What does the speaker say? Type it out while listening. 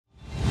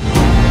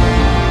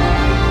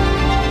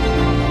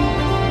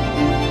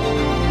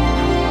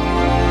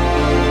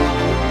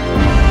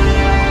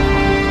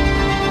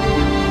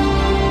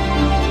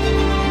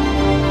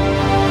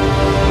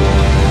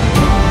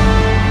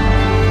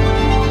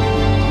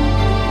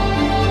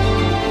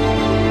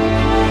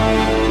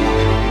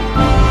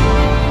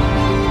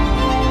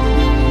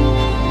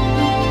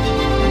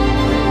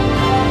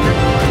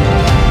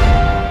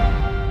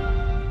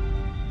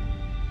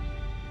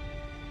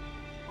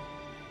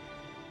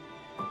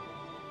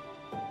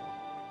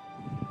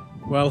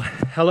Well,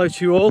 hello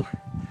to you all.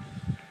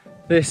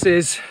 This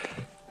is,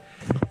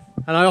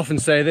 and I often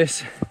say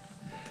this,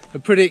 a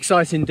pretty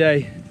exciting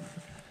day.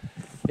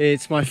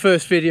 It's my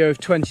first video of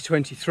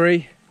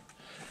 2023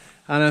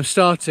 and I'm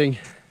starting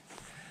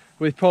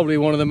with probably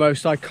one of the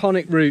most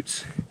iconic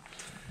routes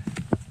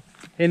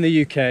in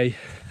the UK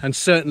and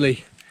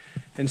certainly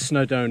in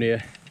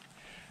Snowdonia.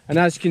 And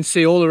as you can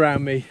see all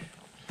around me,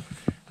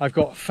 I've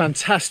got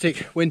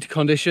fantastic winter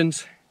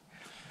conditions,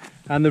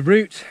 and the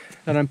route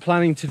that I'm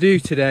planning to do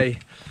today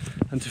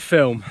and to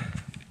film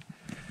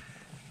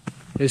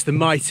is the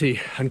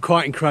mighty and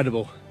quite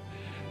incredible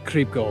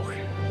Crib Goch.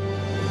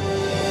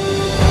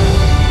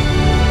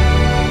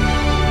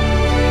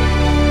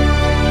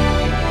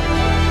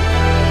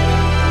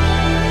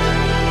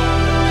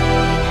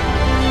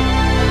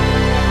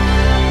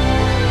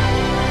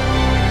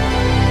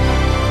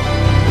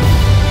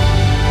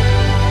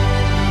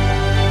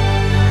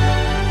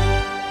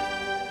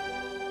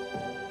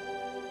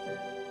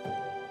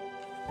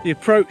 The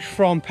approach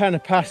from Penna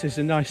Pass is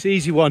a nice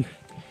easy one,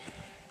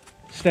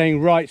 staying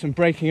right and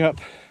breaking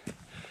up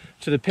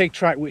to the pig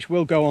track which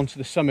will go on to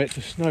the summit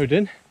of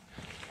Snowdon,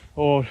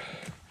 or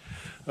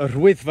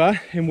Rwyddfa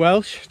in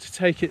Welsh to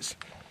take its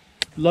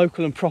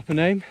local and proper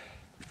name.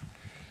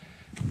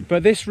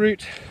 But this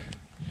route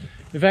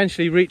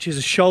eventually reaches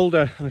a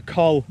shoulder and a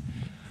col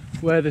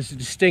where there's a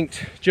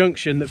distinct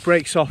junction that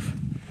breaks off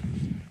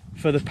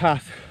for the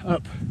path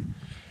up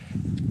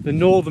the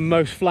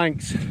northernmost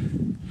flanks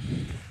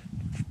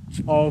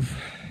of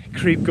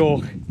Crib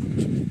Goch,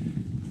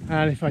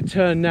 and if I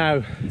turn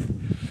now,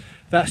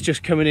 that's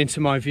just coming into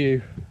my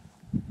view,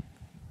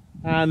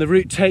 and the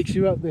route takes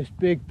you up this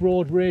big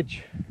broad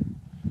ridge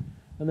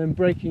and then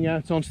breaking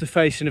out onto the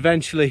face, and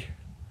eventually,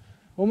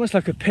 almost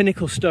like a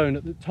pinnacle stone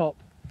at the top,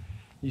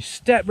 you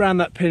step round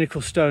that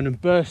pinnacle stone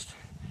and burst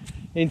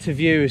into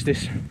view as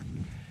this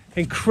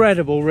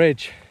incredible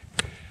ridge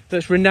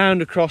that's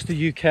renowned across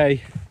the UK,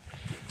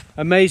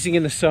 amazing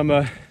in the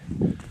summer,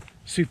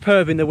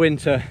 superb in the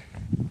winter,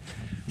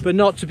 but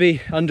not to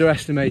be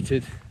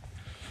underestimated,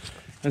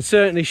 and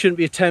certainly shouldn't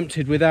be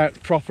attempted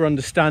without proper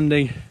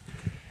understanding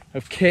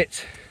of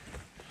kit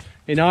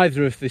in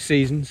either of the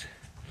seasons,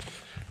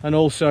 and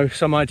also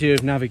some idea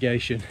of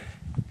navigation.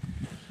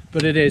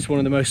 But it is one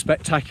of the most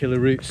spectacular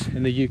routes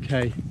in the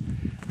UK,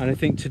 and I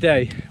think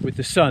today, with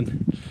the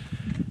sun,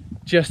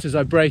 just as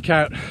I break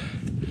out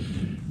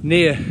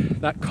near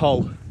that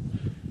col,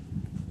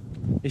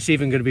 it's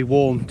even going to be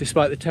warm,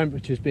 despite the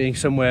temperatures being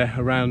somewhere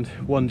around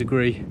 1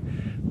 degree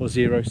or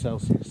 0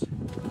 Celsius.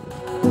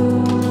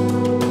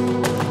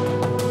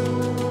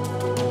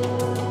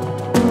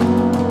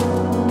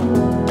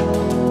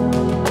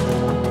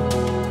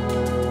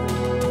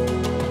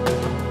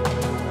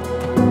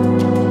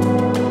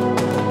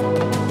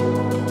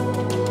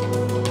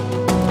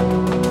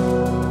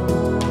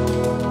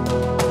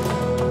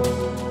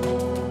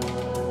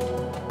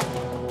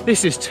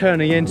 This is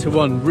turning into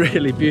one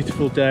really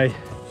beautiful day.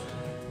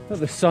 Got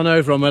the sun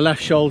over on my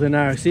left shoulder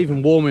now, it's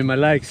even warm in my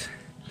legs.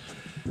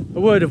 A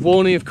word of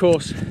warning, of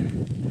course,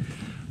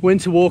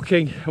 winter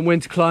walking and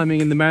winter climbing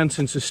in the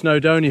mountains of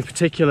Snowdon in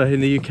particular in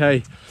the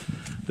UK,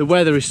 the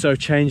weather is so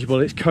changeable,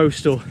 it's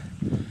coastal.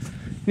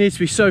 You need to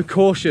be so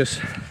cautious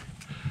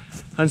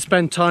and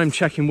spend time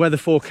checking weather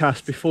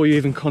forecasts before you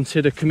even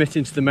consider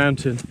committing to the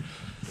mountain,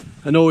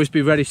 and always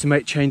be ready to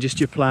make changes to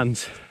your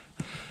plans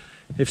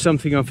if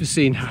something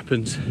unforeseen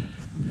happens,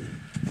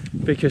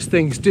 because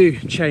things do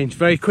change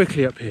very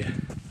quickly up here,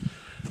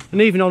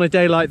 and even on a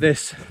day like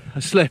this,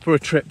 a slip or a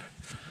trip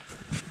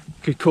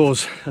could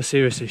cause a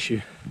serious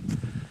issue.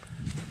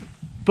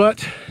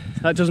 But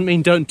that doesn't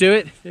mean don't do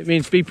it, it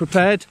means be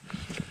prepared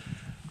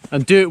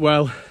and do it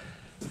well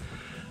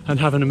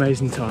and have an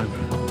amazing time.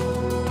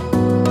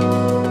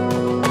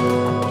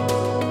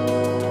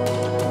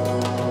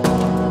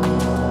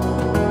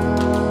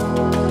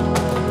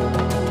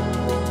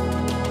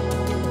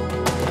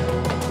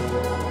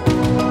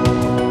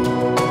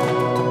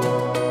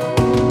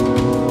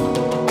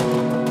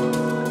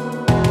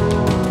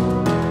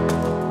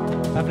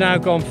 I've now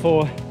gone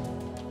for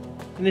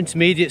an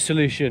intermediate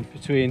solution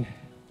between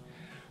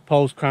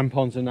poles,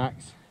 crampons and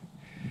axe,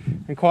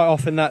 and quite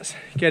often that's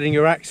getting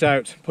your axe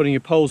out, putting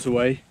your poles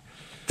away,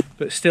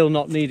 but still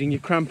not needing your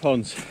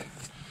crampons,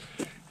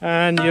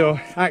 and your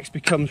axe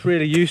becomes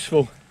really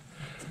useful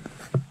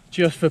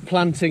just for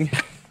planting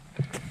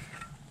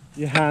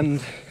your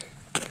hand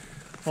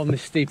on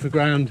this steeper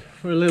ground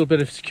for a little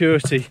bit of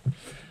security,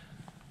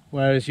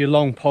 whereas your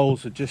long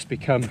poles have just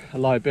become a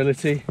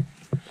liability.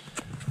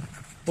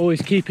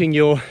 Always keeping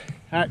your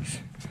axe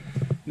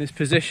in this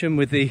position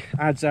with the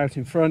adze out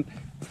in front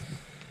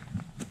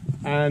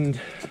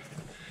and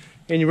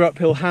in your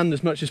uphill hand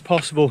as much as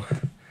possible,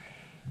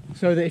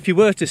 so that if you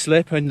were to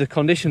slip and the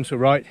conditions were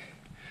right,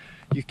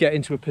 you get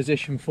into a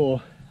position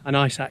for an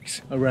ice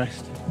axe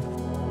arrest.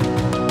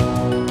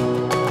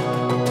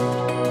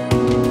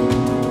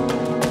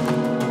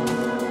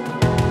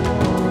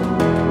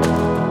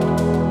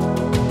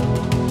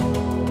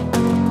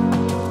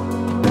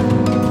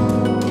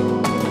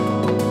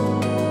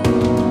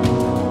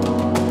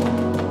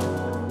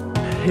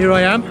 here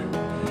I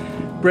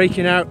am,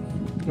 breaking out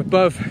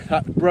above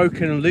that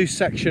broken and loose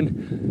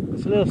section.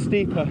 It's a little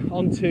steeper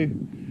onto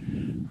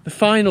the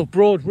final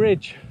broad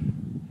ridge.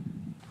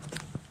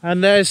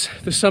 And there's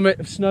the summit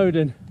of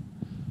Snowdon,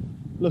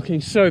 looking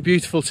so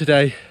beautiful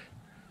today,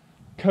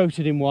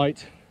 coated in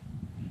white,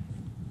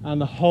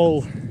 and the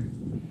whole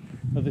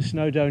of the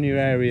Snowdonia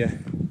area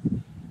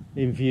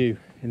in view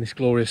in this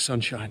glorious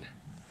sunshine.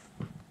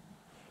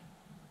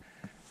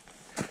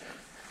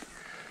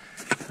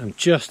 I'm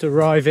just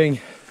arriving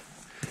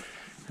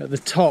at the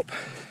top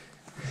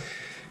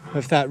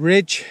of that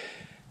ridge.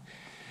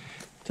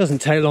 Doesn't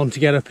take long to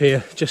get up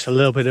here, just a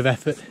little bit of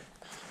effort.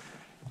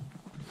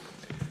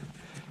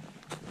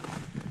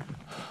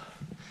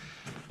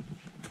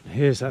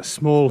 Here's that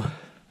small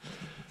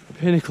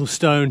pinnacle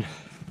stone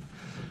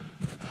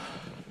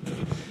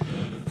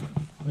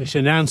which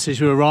announces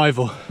your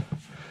arrival.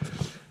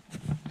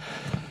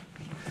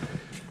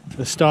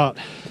 The start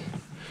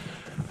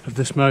of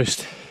this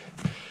most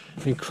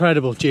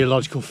incredible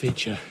geological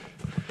feature,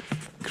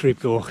 Crib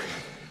Goch.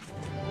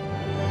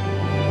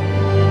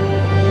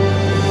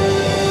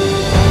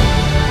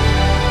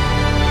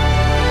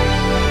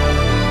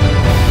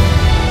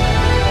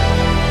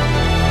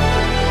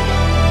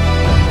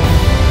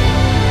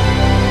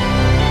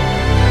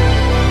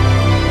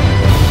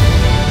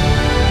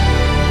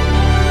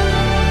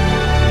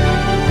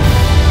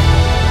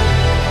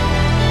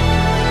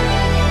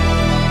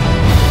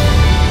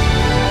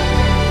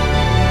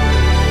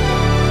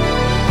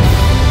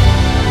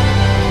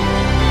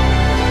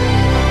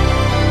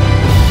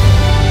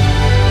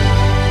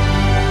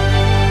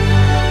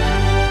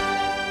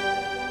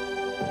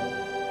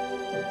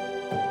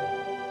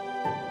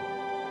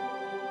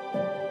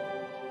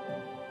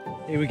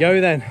 Here we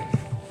go then,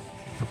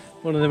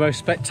 one of the most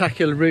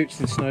spectacular routes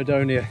in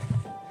Snowdonia,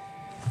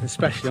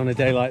 especially on a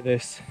day like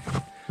this.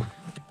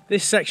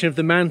 This section of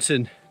the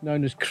mountain,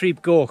 known as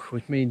Crib Goch,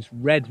 which means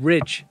red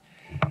ridge,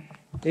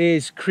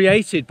 is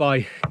created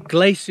by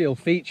glacial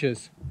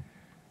features.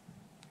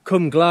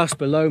 Cwm Glas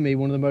below me,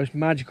 one of the most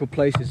magical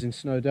places in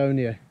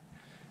Snowdonia,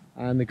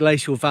 and the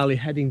glacial valley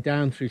heading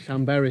down through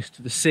Llanberis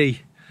to the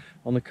sea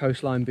on the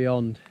coastline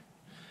beyond.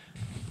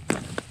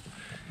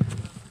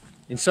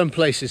 In some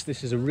places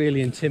this is a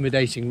really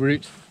intimidating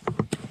route,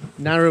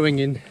 narrowing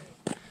in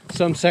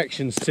some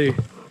sections to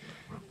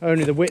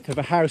only the width of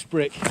a house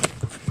brick.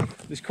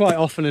 There's quite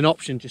often an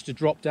option just to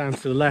drop down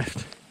to the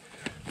left,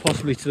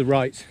 possibly to the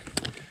right,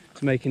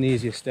 to make an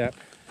easier step.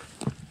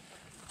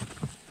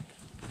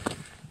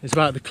 It's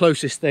about the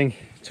closest thing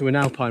to an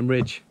alpine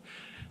ridge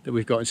that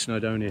we've got in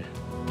Snowdonia.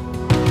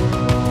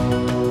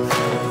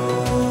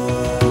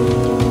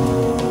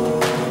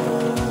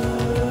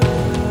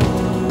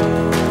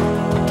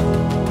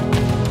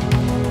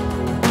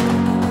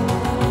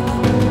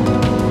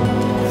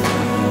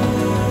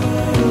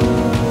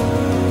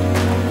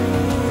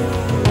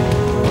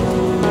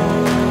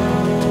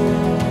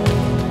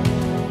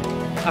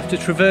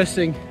 After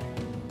traversing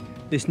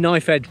this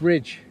knife-edge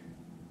ridge,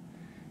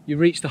 you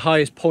reach the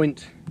highest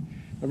point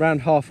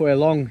around halfway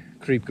along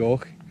Crib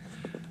Goch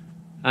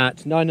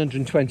at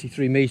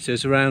 923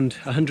 metres, around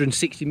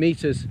 160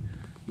 metres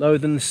lower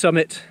than the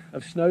summit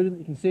of Snowdon that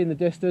you can see in the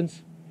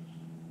distance,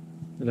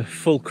 with a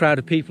full crowd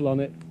of people on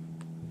it.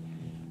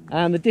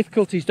 And the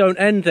difficulties don't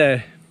end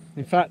there.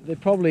 In fact, they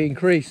probably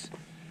increase,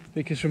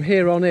 because from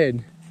here on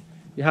in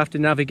you have to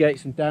navigate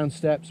some down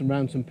steps and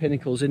round some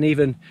pinnacles, and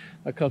even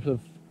a couple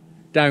of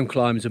down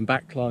climbs and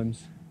back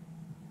climbs.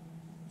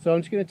 So I'm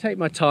just going to take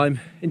my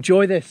time,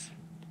 enjoy this,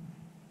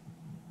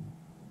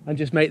 and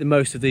just make the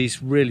most of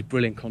these really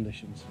brilliant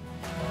conditions.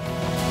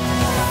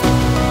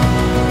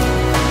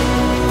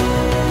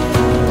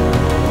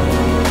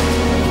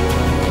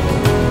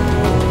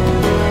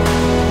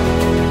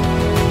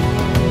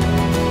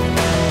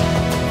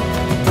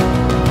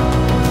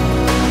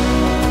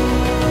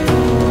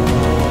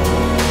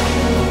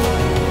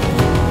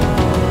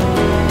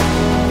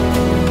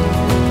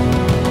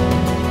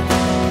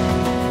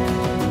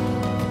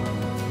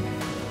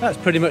 That's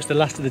pretty much the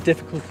last of the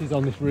difficulties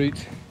on this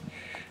route.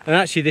 And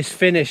actually this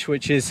finish,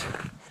 which is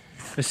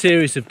a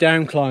series of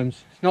down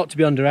climbs, is not to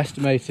be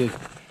underestimated.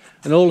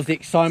 And all of the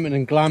excitement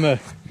and glamour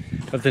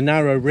of the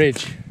narrow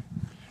ridge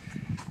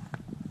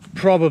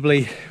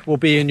probably will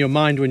be in your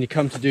mind when you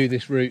come to do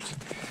this route.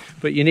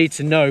 But you need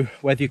to know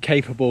whether you're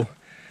capable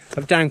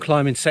of down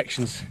climbing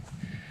sections,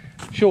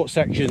 short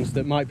sections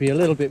that might be a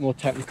little bit more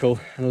technical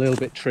and a little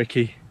bit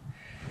tricky.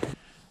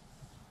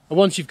 And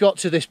once you've got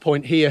to this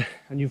point here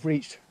and you've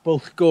reached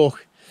Crib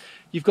Goch,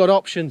 you've got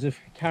options of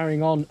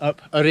carrying on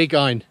up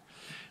Uruguain,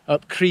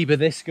 up Crib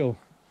Goch,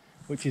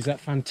 which is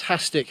that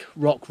fantastic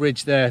rock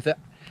ridge there that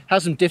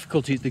has some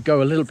difficulties that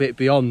go a little bit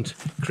beyond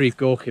Crib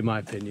Goch in my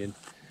opinion,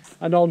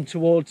 and on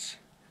towards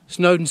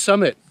Snowdon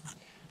summit.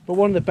 But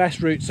one of the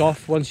best routes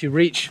off, once you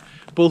reach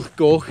Crib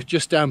Goch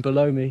just down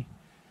below me,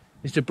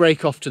 is to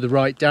break off to the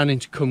right down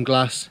into Cwm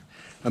Glas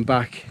and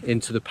back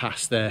into the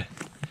pass there.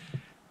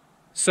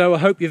 So I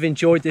hope you've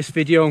enjoyed this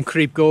video on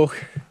Crib Goch.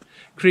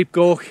 Crib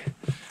Goch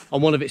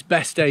on one of its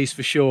best days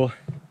for sure.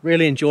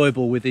 Really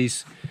enjoyable with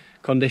these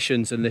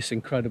conditions and this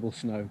incredible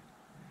snow,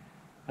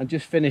 and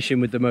just finishing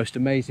with the most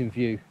amazing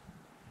view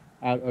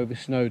out over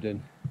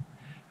Snowdon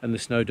and the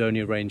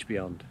Snowdonia Range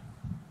beyond.